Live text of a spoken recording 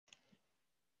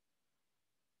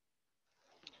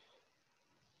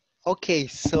Okay,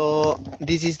 so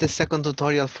this is the second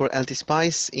tutorial for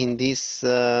LT-SPICE. In this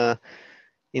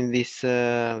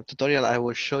tutorial, I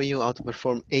will show you how to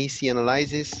perform AC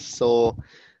analysis. So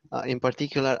in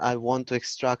particular, I want to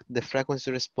extract the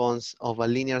frequency response of a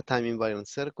linear time invariant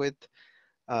circuit,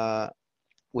 uh,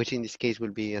 which in this case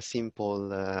will be a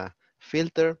simple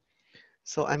filter.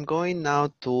 So I'm going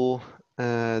now to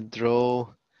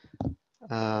draw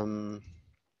um,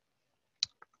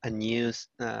 a new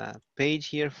page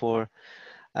here for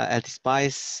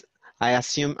LT-SPICE.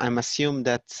 I'm assume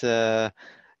that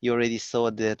you already saw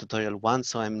the tutorial one,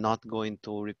 so I'm not going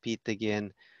to repeat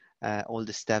again all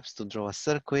the steps to draw a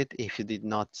circuit. If you did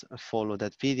not follow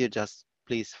that video, just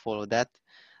please follow that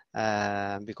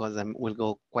because we'll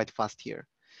go quite fast here.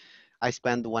 I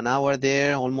spent 1 hour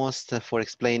there almost for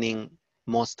explaining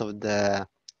most of the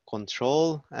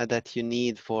control that you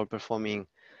need for performing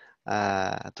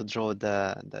to draw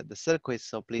the circuit.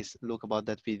 So please look about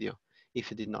that video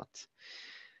if you did not.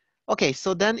 Okay,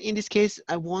 so then in this case,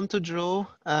 I want to draw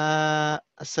a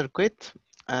circuit.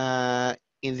 In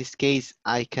this case,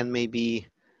 I can maybe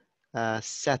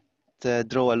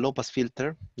draw a low pass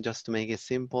filter just to make it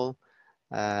simple.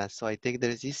 So I take the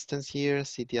resistance here,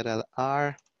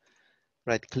 CTRL-R,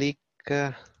 right click,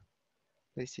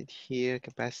 place it here,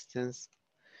 capacitance,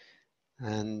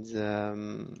 and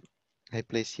I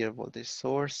place here voltage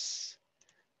source,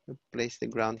 place the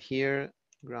ground here,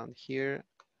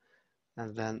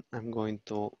 and then I'm going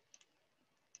to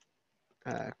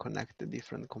connect the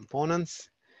different components.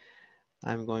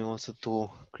 I'm going also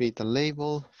to create a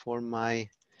label for my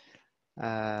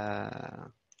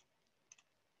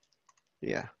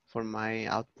for my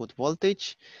output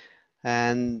voltage,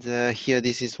 and here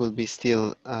will be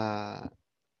still 1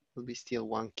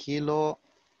 kilo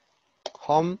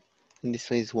ohm. In this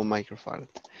case, 1 microfarad.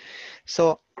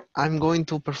 So I'm going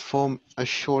to perform a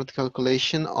short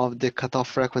calculation of the cutoff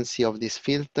frequency of this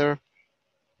filter.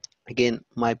 Again,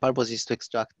 my purpose is to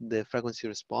extract the frequency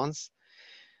response.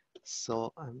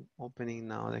 So I'm opening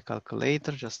now the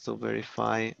calculator just to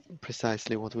verify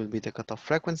precisely what will be the cutoff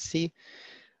frequency.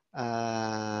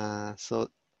 So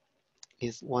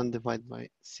is 1 divided by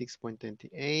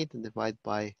 6.28 divided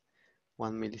by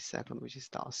 1 millisecond, which is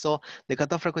tau. So the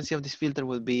cutoff frequency of this filter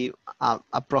will be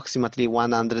approximately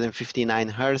 159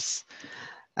 hertz.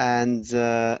 And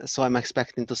so I'm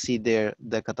expecting to see there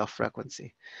the cutoff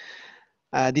frequency.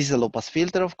 This is a low pass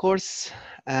filter, of course,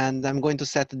 and I'm going to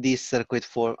set this circuit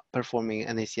for performing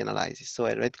an AC analysis. So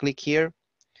I right click here,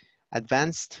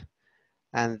 advanced,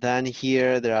 and then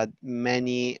here there are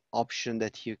many options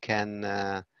that you can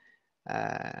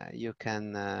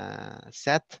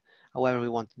set. However, we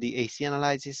want the AC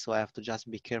analysis, so I have to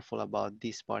just be careful about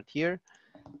this part here.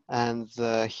 And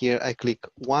here I click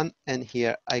 1, and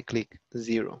here I click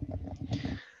 0.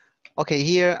 Okay,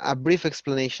 here a brief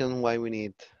explanation why we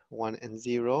need 1 and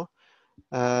 0.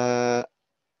 The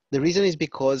reason is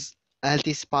because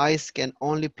LT-SPICE can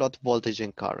only plot voltage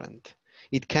and current.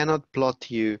 It cannot plot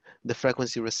you the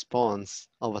frequency response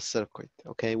of a circuit,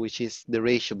 okay, which is the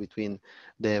ratio between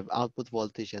the output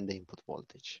voltage and the input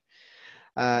voltage.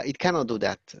 It cannot do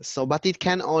that. So, but it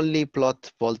can only plot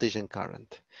voltage and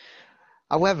current.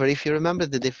 However, if you remember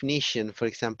the definition, for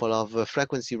example, of a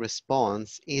frequency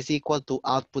response is equal to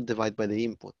output divided by the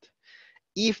input.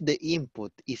 If the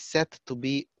input is set to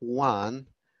be 1,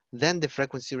 then the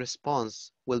frequency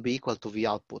response will be equal to V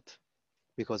output,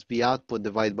 because V output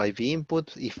divided by V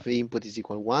input, if V input is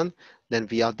equal 1, then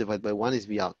V out divided by 1 is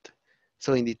V out.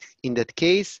 So in that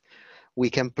case, we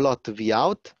can plot V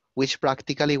out, which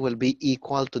practically will be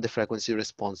equal to the frequency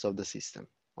response of the system,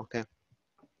 okay?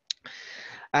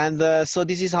 And so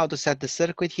this is how to set the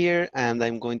circuit here, and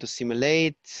I'm going to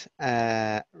simulate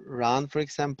run, for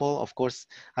example. Of course,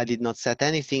 I did not set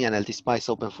anything, and LT-SPICE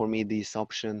opened for me this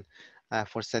option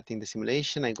for setting the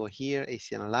simulation. I go here,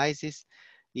 AC analysis.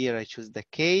 Here I choose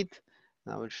decade.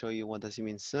 I will show you what does it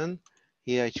mean soon.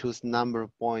 Here I choose number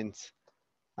of points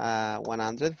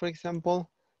 100, for example.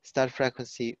 Start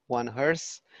frequency 1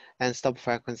 hertz, and stop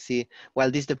frequency. Well,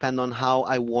 this depends on how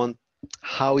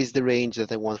is the range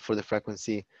that I want for the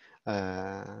frequency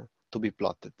to be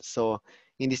plotted. So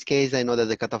in this case, I know that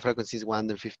the cutoff frequency is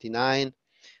 159.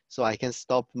 So I can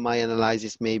stop my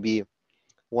analysis maybe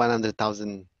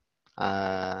 100,000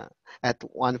 at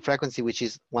one frequency, which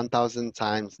is 1,000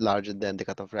 times larger than the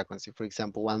cutoff frequency. For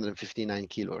example, 159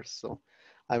 kilohertz. So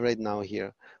I write now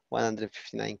here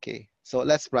 159K. So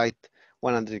let's write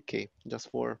 100K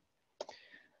just for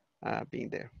being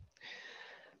there.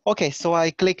 Okay, so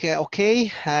I click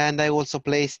OK, and I also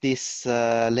place this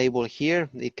label here.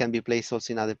 It can be placed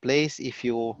also in other place. If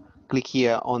you click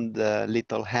here on the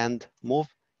little hand move,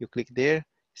 you click there,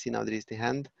 See, now there is the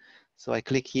hand. So I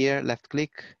click here, left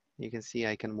click. You can see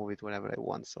I can move it wherever I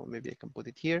want. So maybe I can put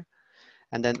it here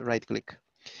and then right click.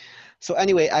 So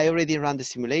anyway, I already run the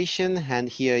simulation and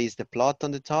here is the plot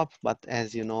on the top, but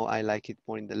as you know, I like it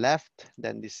more in the left.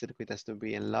 Then this circuit has to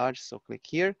be enlarged. So click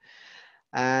here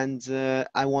and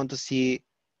I want to see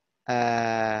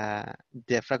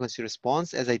the frequency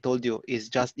response, as I told you, is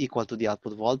just equal to the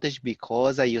output voltage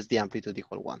because I use the amplitude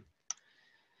equal 1.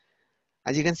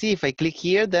 As you can see, if I click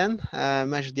here, then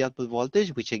measure the output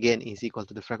voltage, which again is equal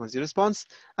to the frequency response,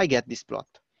 I get this plot.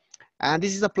 And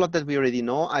this is a plot that we already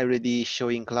know. I already show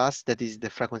in class that is the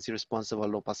frequency response of a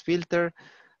low pass filter.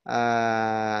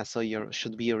 So you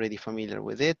should be already familiar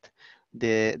with it.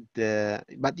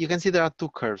 But you can see there are two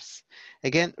curves.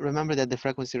 Again, remember that the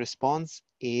frequency response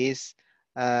is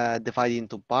divided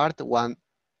into part, one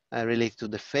related to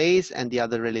the phase and the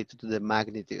other related to the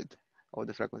magnitude of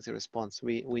the frequency response.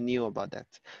 We knew about that.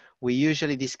 We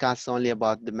usually discuss only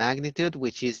about the magnitude,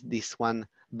 which is this one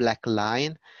black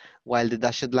line, while the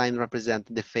dashed line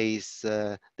represents the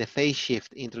phase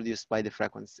shift introduced by the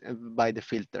frequency, by the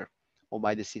filter or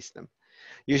by the system.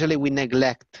 Usually we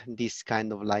neglect this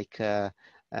kind of like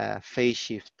phase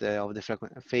shift of the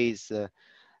phase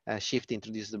shift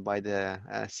introduced by the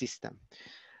system.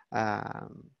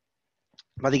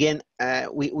 But again,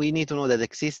 we need to know that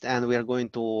exists, and we are going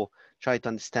to try to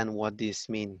understand what this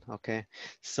means, okay?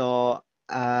 So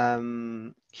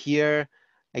here,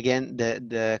 again,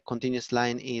 the continuous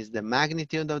line is the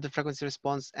magnitude of the frequency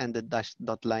response, and the dashed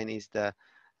dot line is the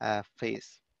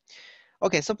phase.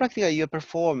 Okay, so practically you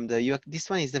performed, this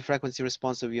one is the frequency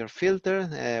response of your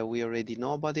filter. We already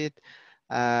know about it.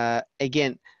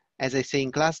 Again, as I say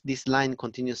in class, this line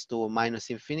continues to minus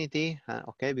infinity,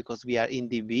 okay, because we are in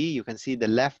dB. You can see the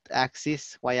left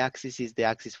axis, y-axis is the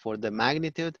axis for the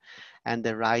magnitude, and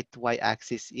the right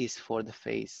y-axis is for the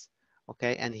phase,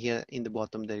 okay? And here in the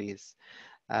bottom, there is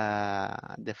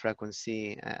the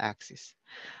frequency axis.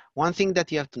 One thing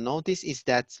that you have to notice is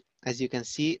that, as you can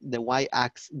see, the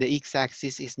y-axis, the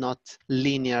x-axis is not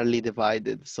linearly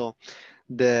divided. So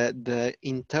the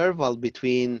interval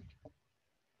between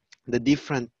the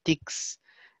different ticks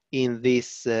in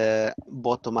this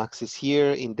bottom axis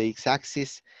here, in the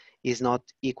x-axis, is not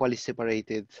equally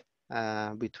separated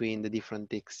between the different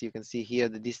ticks. You can see here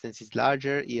the distance is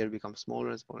larger, here becomes smaller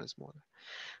and smaller and smaller.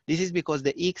 This is because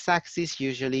the x-axis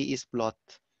usually is plot.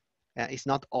 It's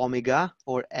not omega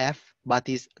or f, but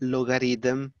is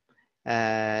logarithm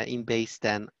in base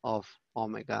 10 of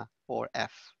omega or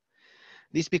f.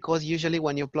 This because usually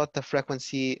when you plot a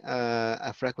frequency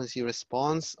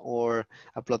response or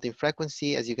a plotting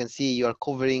frequency, as you can see, you are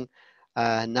covering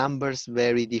numbers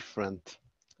very different.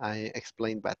 I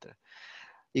explained better.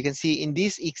 You can see in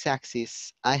this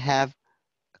x-axis, I have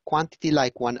quantity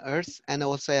like 1 Hertz, and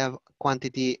also I have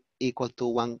quantity equal to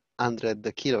 100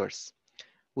 kilohertz,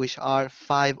 which are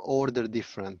 5 order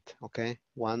different, okay?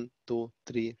 1, 2,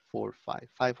 3, 4, 5,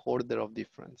 5 order of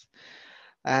difference.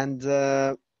 And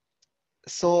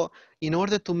so in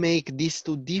order to make these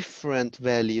two different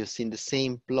values in the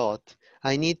same plot,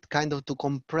 I need kind of to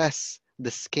compress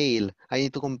the scale. I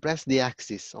need to compress the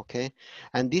axis, okay?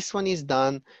 And this one is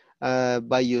done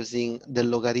by using the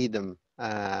logarithm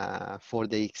for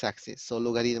the x-axis. So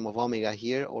logarithm of omega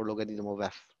here or logarithm of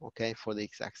f, okay, for the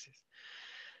x-axis.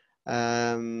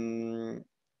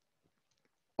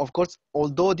 Of course,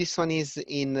 although this one is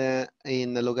in a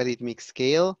logarithmic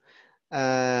scale,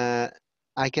 I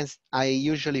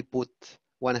usually put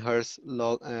 1 Hertz,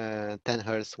 10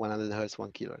 Hertz, 100 Hertz,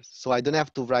 1 kilohertz. So I don't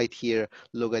have to write here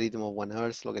logarithm of 1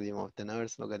 Hertz, logarithm of 10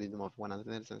 Hertz, logarithm of 100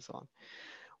 Hertz, and so on.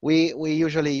 We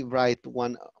usually write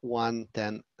 1,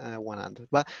 10, 100.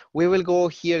 But we will go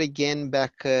here again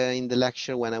back in the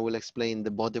lecture when I will explain the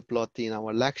body plot in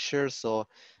our lecture. So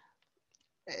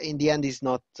in the end, it's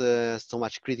not so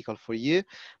much critical for you,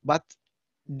 but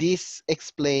this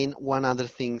explain one other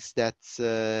things that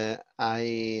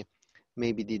I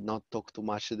maybe did not talk too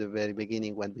much at the very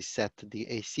beginning when we set the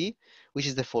AC, which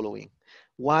is the following.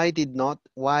 Why I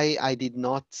did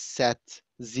not set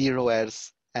 0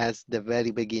 Hertz as the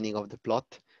very beginning of the plot?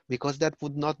 Because that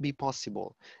would not be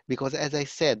possible. Because as I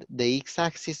said, the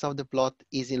x-axis of the plot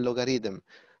is in logarithm.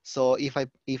 So if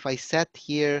I set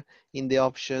here in the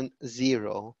option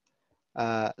 0,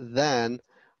 then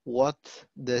what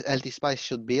the LT-SPICE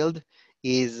should build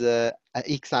is a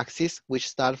x-axis which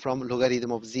starts from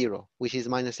logarithm of 0, which is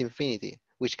minus infinity,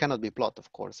 which cannot be plot,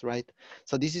 of course, right?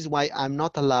 So this is why I'm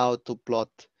not allowed to plot,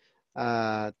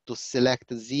 to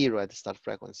select 0 at the start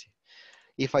frequency.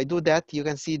 If I do that, you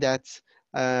can see that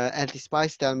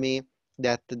LT-SPICE tell me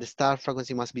that the start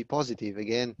frequency must be positive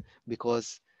again,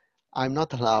 because I'm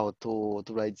not allowed to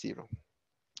write 0.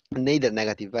 Neither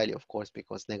negative value, of course,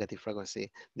 because negative frequency,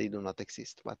 they do not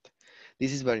exist, but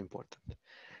this is very important.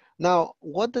 Now,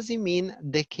 what does it mean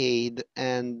decade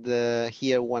and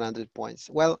here 100 points?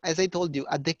 Well, as I told you,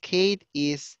 a decade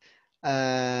is,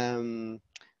 um,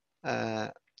 uh,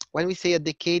 when we say a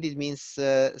decade, it means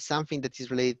something that is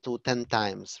related to 10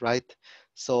 times, right?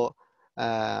 So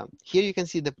here you can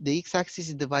see the x-axis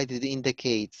is divided in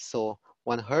decades. So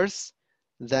 1 hertz,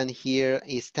 then here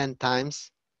is 10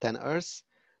 times 10 hertz.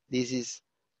 This is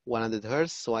 100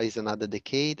 hertz, so is another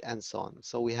decade and so on.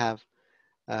 So we have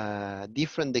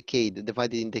different decade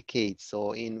divided in decades,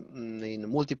 so in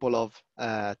multiple of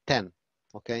 10.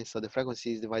 Okay, so the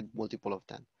frequency is divided multiple of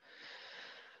 10.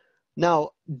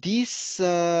 Now this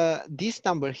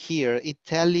number here, it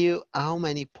tell you how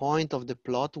many point of the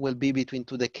plot will be between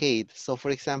two decades. So for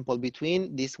example,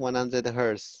 between this 100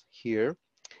 hertz here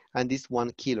and this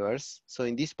 1 kilohertz, so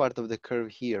in this part of the curve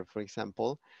here, for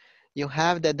example, you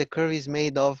have that the curve is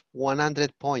made of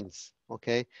 100 points,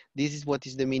 okay? This is what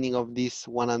is the meaning of this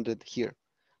 100 here.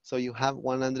 So you have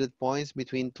 100 points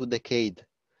between two decades.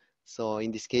 So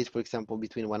in this case, for example,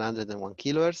 between 100 and 1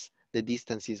 kilohertz, the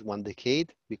distance is 1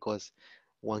 decade because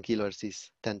 1 kilohertz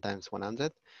is 10 times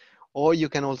 100. Or you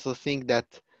can also think that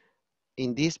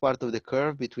in this part of the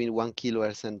curve between 1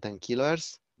 kilohertz and 10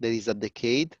 kilohertz, there is a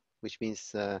decade, which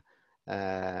means 10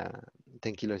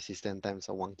 kilohertz is 10 times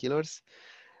 1 kilohertz.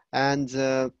 And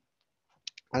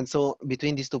so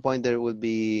between these 2 points, there will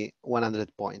be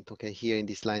 100 point. Okay, here in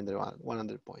this line, there are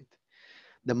 100 point.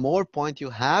 The more point you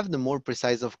have, the more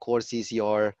precise, of course, is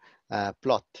your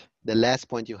plot. The less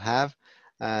point you have,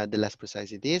 the less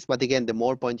precise it is. But again, the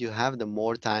more point you have, the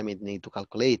more time it needs to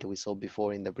calculate. We saw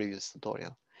before in the previous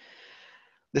tutorial.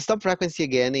 The stop frequency,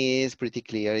 again, is pretty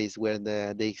clear, is where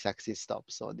the x-axis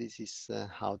stops. So this is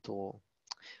how to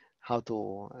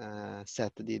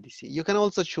set the ADC. You can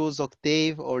also choose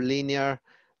octave or linear.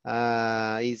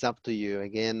 It's up to you.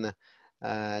 Again,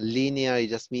 linear, it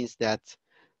just means that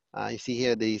you see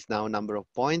here there is now a number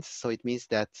of points. So it means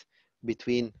that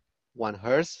between 1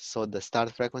 hertz, so the start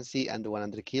frequency, and the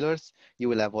 100 kilohertz, you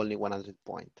will have only 100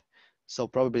 point. So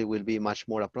probably will be much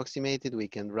more approximated. We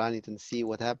can run it and see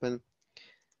what happened.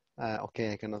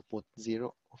 Okay, I cannot put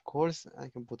 0, of course. I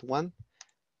can put 1.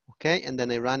 Okay, and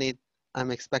then I run it.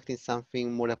 I'm expecting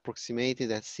something more approximated.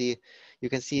 Let's see. You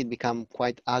can see it become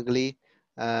quite ugly.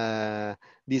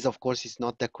 This, of course, is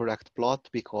not the correct plot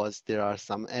because there are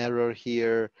some error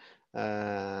here.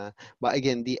 But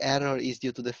again, the error is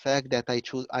due to the fact that I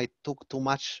took too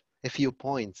much, a few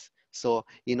points. So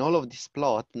in all of this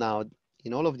plot now,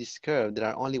 in all of this curve, there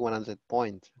are only 100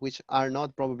 points, which are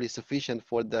not probably sufficient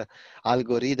for the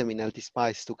algorithm in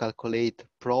LT-SPICE to calculate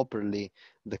properly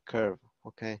the curve.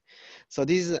 Okay, so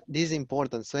this is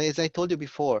important. So as I told you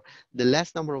before, the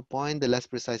less number of points, the less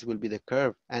precise will be the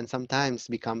curve, and sometimes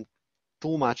become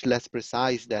too much less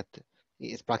precise that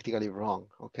is practically wrong.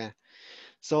 Okay,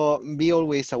 so be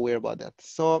always aware about that.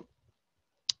 So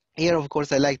here, of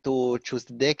course, I like to choose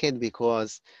the decade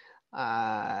because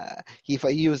if I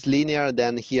use linear,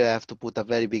 then here I have to put a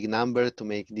very big number to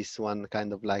make this one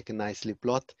kind of like a nicely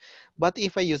plot. But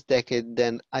if I use decade,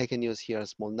 then I can use here a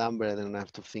small number and I don't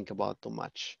have to think about too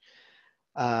much.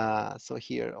 So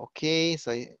here, okay,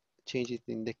 so I change it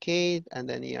in decade, and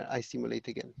then here I simulate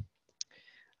again.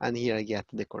 And here I get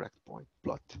the correct point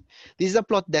plot. This is a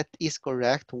plot that is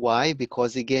correct. Why?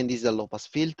 Because again, this is a low pass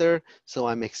filter. So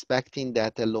I'm expecting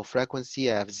that at low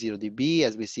frequency, I have 0 dB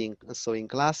as we saw in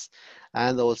class.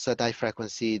 And also at high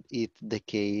frequency, it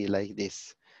decay like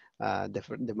this,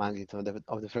 the magnitude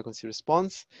of the frequency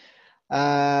response.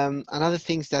 Another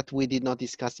things that we did not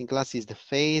discuss in class is the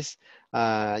phase.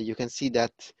 You can see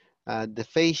that the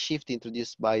phase shift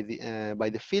introduced by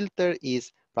the filter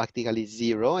is practically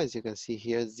 0, as you can see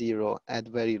here, 0 at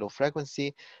very low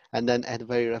frequency, and then at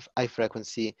very high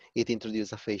frequency, it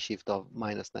introduces a phase shift of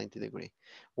minus 90 degrees.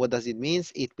 What does it mean?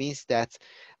 It means that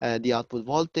the output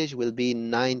voltage will be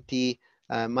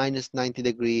minus 90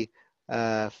 degree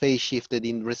phase shifted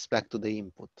in respect to the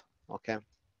input. Okay.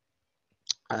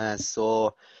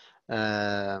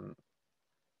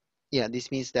 Yeah, this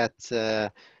means that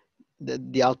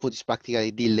the output is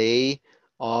practically delay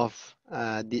of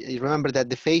remember that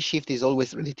the phase shift is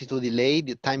always related to delay,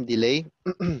 the time delay.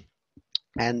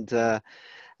 and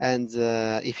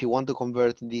if you want to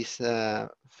convert this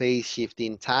phase shift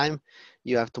in time,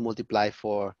 you have to multiply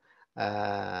for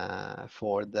the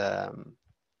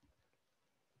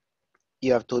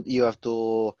you have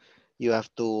to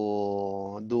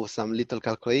do some little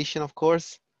calculation, of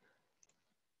course.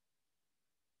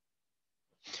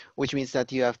 which means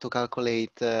that you have to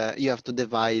calculate, you have to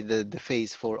divide the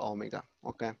phase for omega,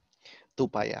 okay, 2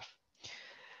 pi f.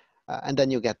 And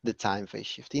then you get the time phase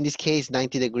shift. In this case,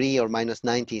 90 degree or minus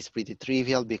 90 is pretty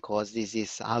trivial because this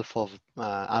is half of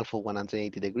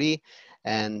 180 degree,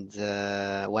 and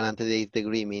 180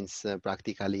 degree means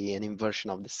practically an inversion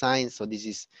of the sign. So this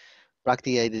is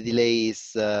practically the delay is,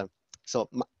 so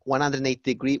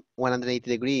 180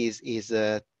 degrees is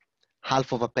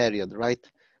half of a period, right?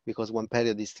 Because one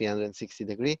period is 360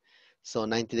 degree. So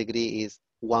 90 degree is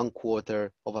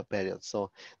 1/4 of a period. So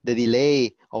the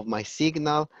delay of my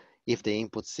signal, if the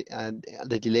input,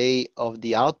 the delay of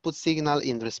the output signal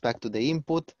in respect to the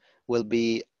input will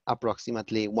be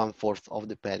approximately 1/4 of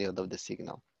the period of the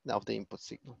signal, of the input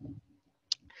signal.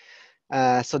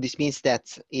 So this means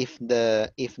that if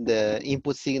the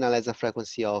input signal has a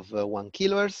frequency of 1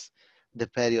 kilohertz, the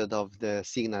period of the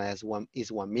signal is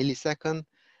 1 millisecond,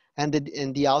 and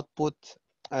the output,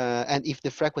 and if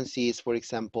the frequency is, for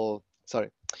example,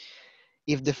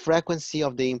 if the frequency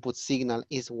of the input signal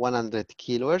is 100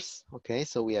 kilohertz, okay,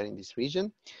 so we are in this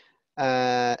region,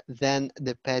 then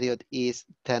the period is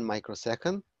 10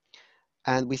 microsecond.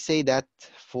 And we say that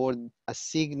for a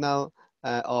signal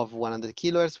of 100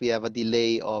 kilohertz, we have a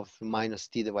delay of minus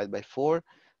t divided by 4.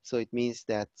 So it means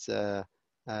that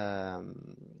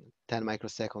 10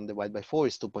 microsecond divided by 4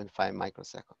 is 2.5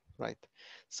 microsecond, right?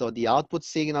 So the output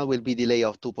signal will be delay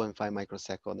of 2.5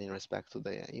 microsecond in respect to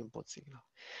the input signal.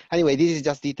 Anyway, this is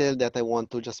just detail that I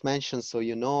want to just mention so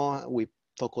you know. We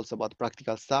talk also about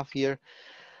practical stuff here.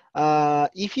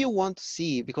 If you want to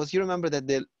see, because you remember that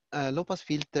the low pass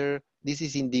filter, this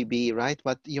is in dB, right?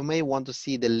 But you may want to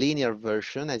see the linear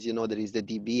version. As you know, there is the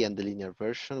dB and the linear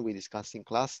version we discussed in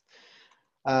class.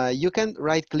 You can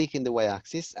right click in the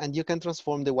y-axis and you can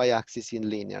transform the y-axis in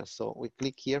linear. So we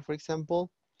click here, for example,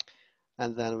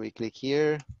 and then we click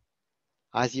here.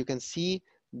 As you can see,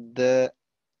 the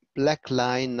black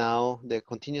line now, the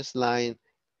continuous line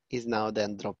is now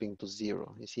then dropping to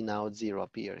 0. You see now 0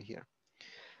 appear here.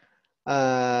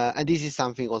 And this is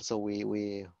something also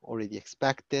we already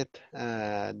expected.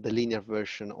 The linear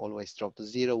version always drop to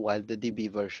 0, while the dB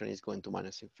version is going to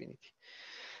minus infinity.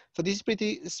 So this is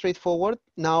pretty straightforward.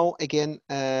 Now, again,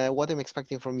 what I'm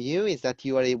expecting from you is that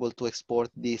you are able to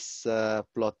export this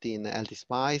plot in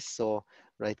LT-SPICE. So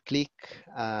right click,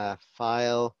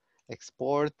 file,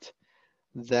 export.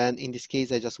 Then in this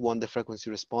case, I just want the frequency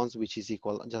response, which is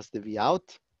equal just the V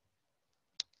out.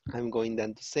 I'm going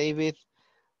then to save it.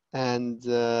 And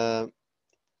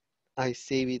I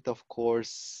save it, of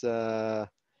course. Let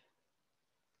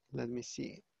me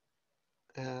see.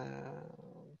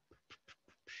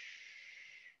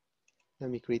 Let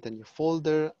me create a new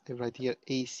folder. I write here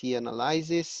AC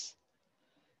analysis.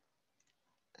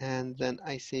 And then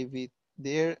I save it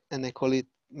there and I call it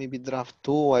maybe draft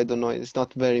 2. I don't know. It's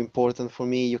not very important for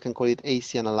me. You can call it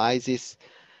AC analysis.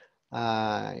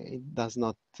 It does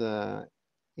not,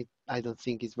 I don't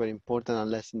think it's very important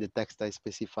unless in the text I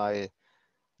specify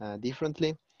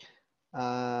differently.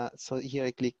 So here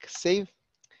I click save,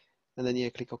 and then here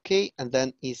I click OK, and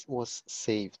then it was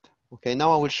saved. Okay,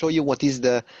 now I will show you what is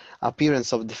the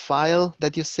appearance of the file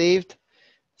that you saved.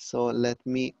 So let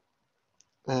me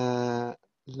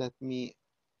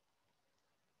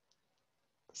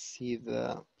see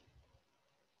the.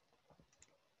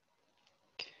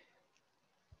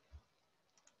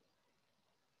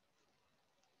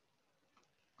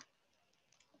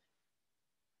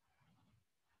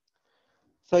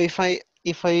 So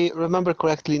if I remember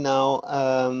correctly now,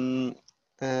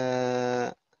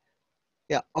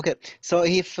 yeah, okay. So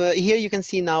if here you can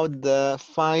see now the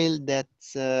file that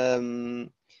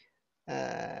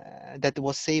that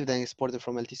was saved and exported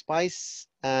from LT-SPICE,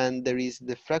 and there is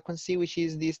the frequency, which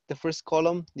is the first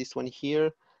column, this one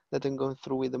here that I'm going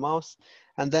through with the mouse,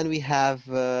 and then we have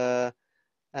the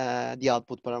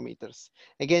output parameters.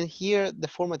 Again, here the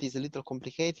format is a little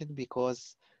complicated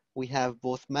because we have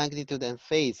both magnitude and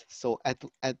phase. So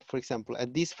for example,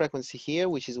 at this frequency here,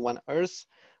 which is 1 Hz,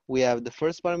 we have the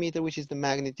first parameter, which is the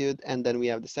magnitude, and then we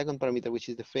have the second parameter, which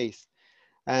is the phase.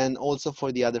 And also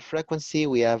for the other frequency,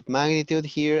 we have magnitude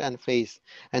here and phase.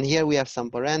 And here we have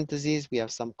some parentheses, we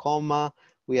have some comma,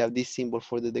 we have this symbol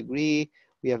for the degree,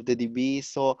 we have the dB.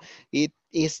 So it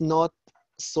is not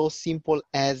so simple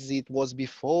as it was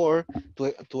before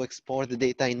to export the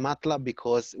data in MATLAB,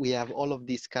 because we have all of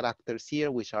these characters here,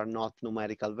 which are not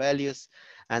numerical values,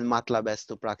 and MATLAB has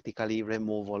to practically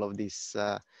remove all of this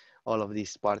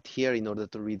part here in order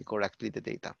to read correctly the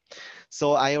data.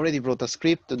 So I already wrote a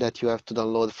script that you have to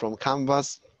download from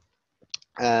Canvas,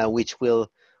 which will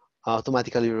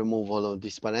automatically remove all of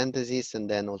these parentheses and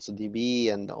then also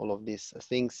dB and all of these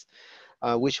things.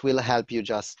 which will help you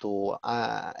just to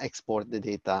export the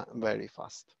data very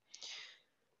fast.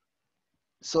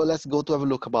 So let's go to have a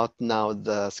look about now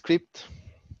the script.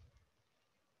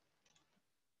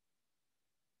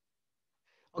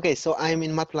 Okay, so I'm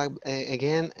in MATLAB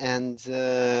again, and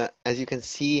as you can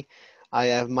see, I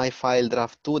have my file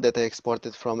draft2 that I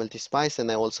exported from LT-SPICE,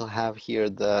 and I also have here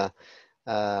the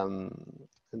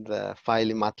file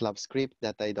in MATLAB script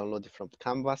that I downloaded from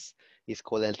Canvas. It's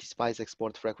called LT-SPICE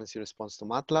Export Frequency Response to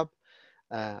MATLAB.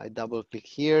 I double click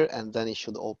here, and then it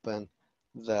should open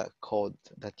the code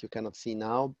that you cannot see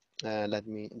now. Let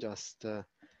me just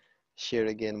share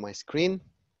again my screen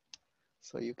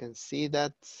so you can see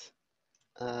that.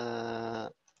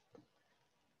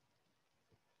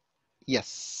 Yes,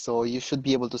 so you should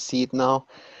be able to see it now.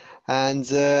 And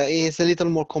it's a little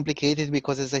more complicated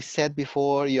because, as I said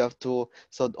before, you have to,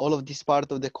 so all of this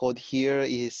part of the code here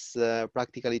is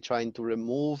practically trying to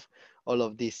remove all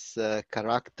of this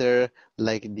character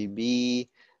like dB,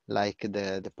 like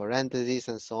the parentheses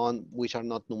and so on, which are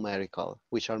not numerical,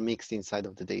 which are mixed inside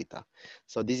of the data.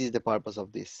 So this is the purpose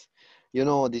of this. You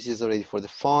know, this is already for the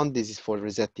font, this is for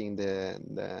resetting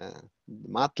the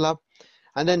MATLAB.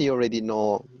 And then you already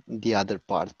know the other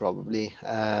part probably.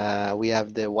 We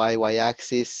have the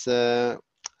y-axis, and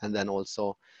then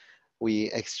also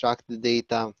we extract the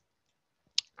data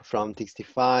from TXT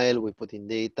file, we put in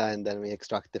data, and then we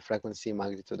extract the frequency,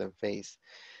 magnitude, and phase.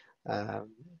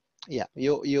 Yeah,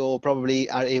 you probably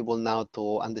are able now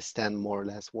to understand more or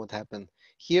less what happened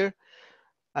here.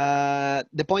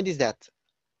 The point is that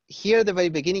here at the very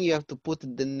beginning, you have to put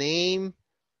the name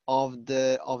of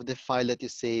the file that you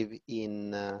save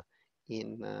in that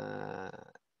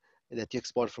you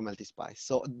export from LT-SPICE.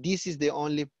 So this is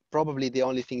probably the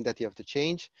only thing that you have to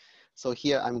change. So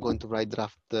here I'm going to write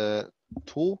draft 2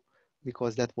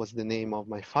 because that was the name of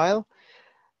my file.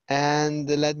 And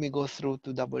let me go through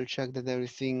to double check that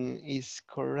everything is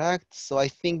correct. So I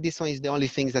think this one is the only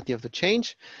things that you have to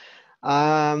change.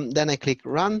 Then I click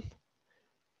run,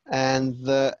 and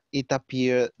it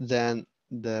appears then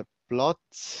the plot.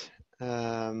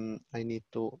 I need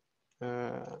to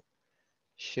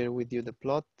share with you the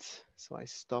plot. So I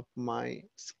stop my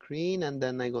screen and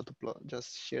then I go to plot,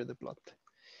 just share the plot.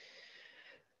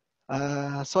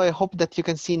 So I hope that you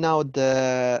can see now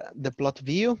the plot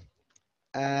view.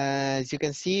 As you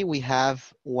can see, we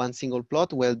have one single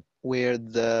plot where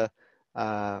the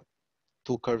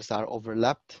two curves are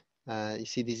overlapped. You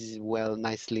see, this is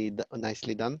nicely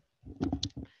done.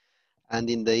 And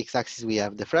in the x-axis, we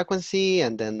have the frequency,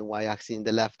 and then y-axis in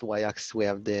the left y-axis, we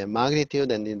have the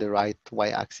magnitude, and in the right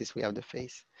y-axis, we have the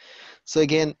phase. So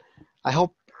again, I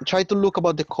hope try to look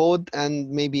about the code and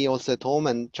maybe also at home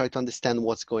and try to understand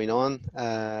what's going on.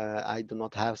 I do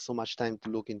not have so much time to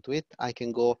look into it. I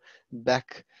can go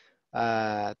back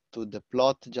to the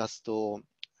plot just to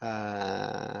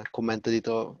comment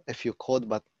a few code,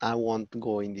 but I won't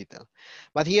go in detail.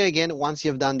 But here again, once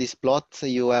you've done this plot,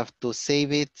 you have to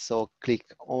save it. So click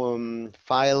on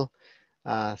File,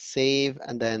 Save,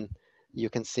 and then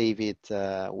you can save it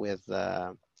with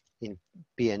in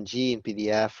PNG, in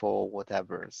PDF, or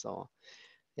whatever. So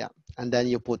yeah, and then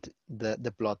you put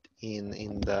the plot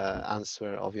in the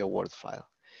answer of your Word file.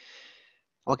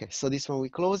 Okay, so this one we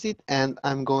close it, and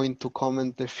I'm going to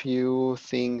comment a few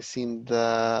things in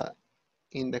the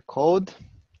code.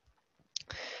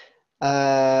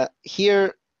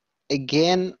 Here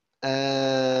again,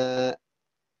 the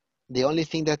only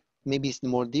thing that maybe is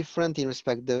more different in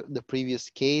respect the previous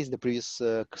case, the previous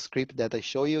script that I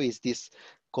show you is this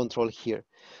control here.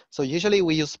 So usually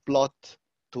we use plot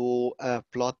to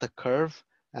plot a curve,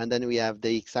 and then we have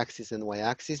the x-axis and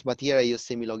y-axis, but here I use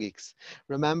semilog x.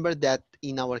 Remember that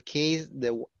in our case,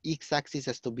 the x-axis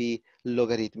has to be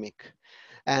logarithmic,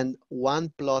 and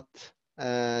one plot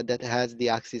that has the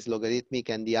axis logarithmic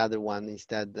and the other one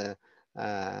instead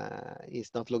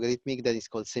is not logarithmic, that is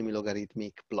called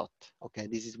semi-logarithmic plot. Okay,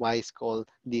 this is why it's called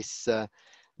this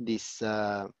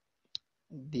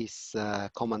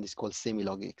command is called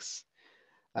semilog x.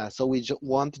 So we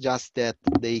want just that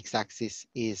the x-axis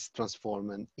is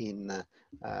transformed in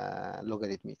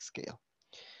logarithmic scale.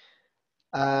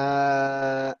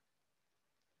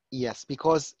 Yes,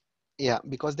 because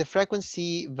the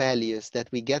frequency values that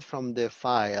we get from the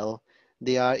file,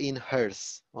 they are in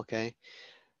hertz. Okay.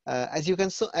 As you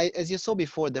saw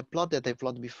before, the plot that I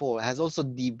plotted before has also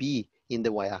dB in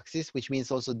the y-axis, which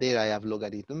means also there I have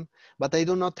logarithm, but I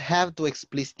do not have to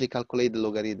explicitly calculate the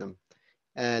logarithm.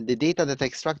 The data that I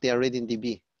extract, they are already in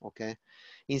dB, okay?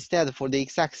 Instead, for the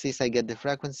x-axis, I get the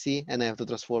frequency and I have to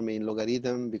transform it in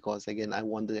logarithm because again, I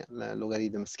want the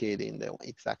logarithm scale in the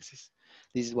x-axis.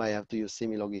 This is why I have to use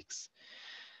semilog x.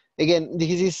 Again,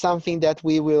 this is something that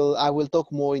I will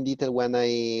talk more in detail when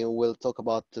I will talk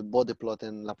about the body plot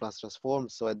and Laplace transform.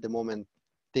 So at the moment,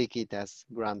 take it as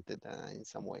granted in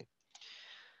some way.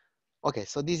 Okay,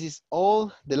 so this is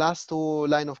all. The last two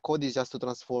line of code is just to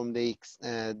transform the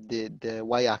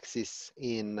y-axis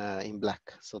in black,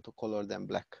 so to color them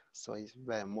black. So it's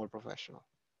very more professional.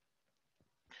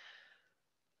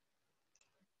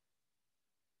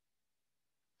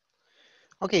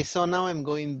 Okay, so now I'm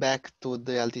going back to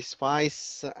the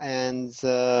LT-SPICE, and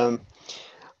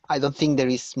I don't think there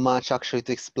is much actually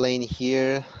to explain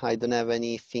here. I don't have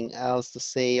anything else to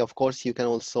say. Of course, you can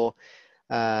also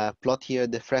plot here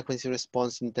the frequency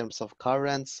response in terms of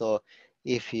current. So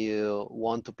if you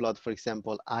want to plot, for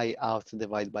example, I out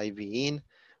divided by V in,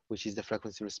 which is the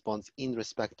frequency response in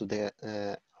respect to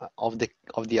the of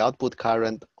the output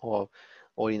current, or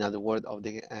in other words, of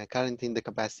the current in the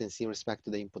capacitance in respect to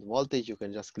the input voltage, you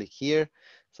can just click here.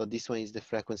 So this one is the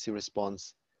frequency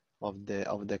response of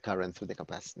the current through the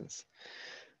capacitance.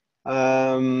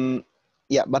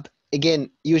 Yeah, but again,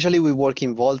 usually we work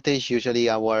in voltage. Usually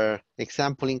our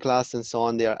example in class and so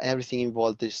on, they are everything in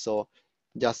voltage. So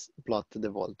just plot the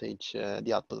voltage,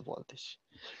 the output voltage.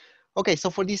 Okay, so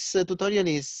for this tutorial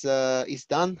is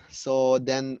done. So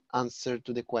then answer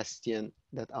to the question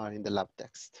that are in the lab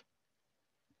text.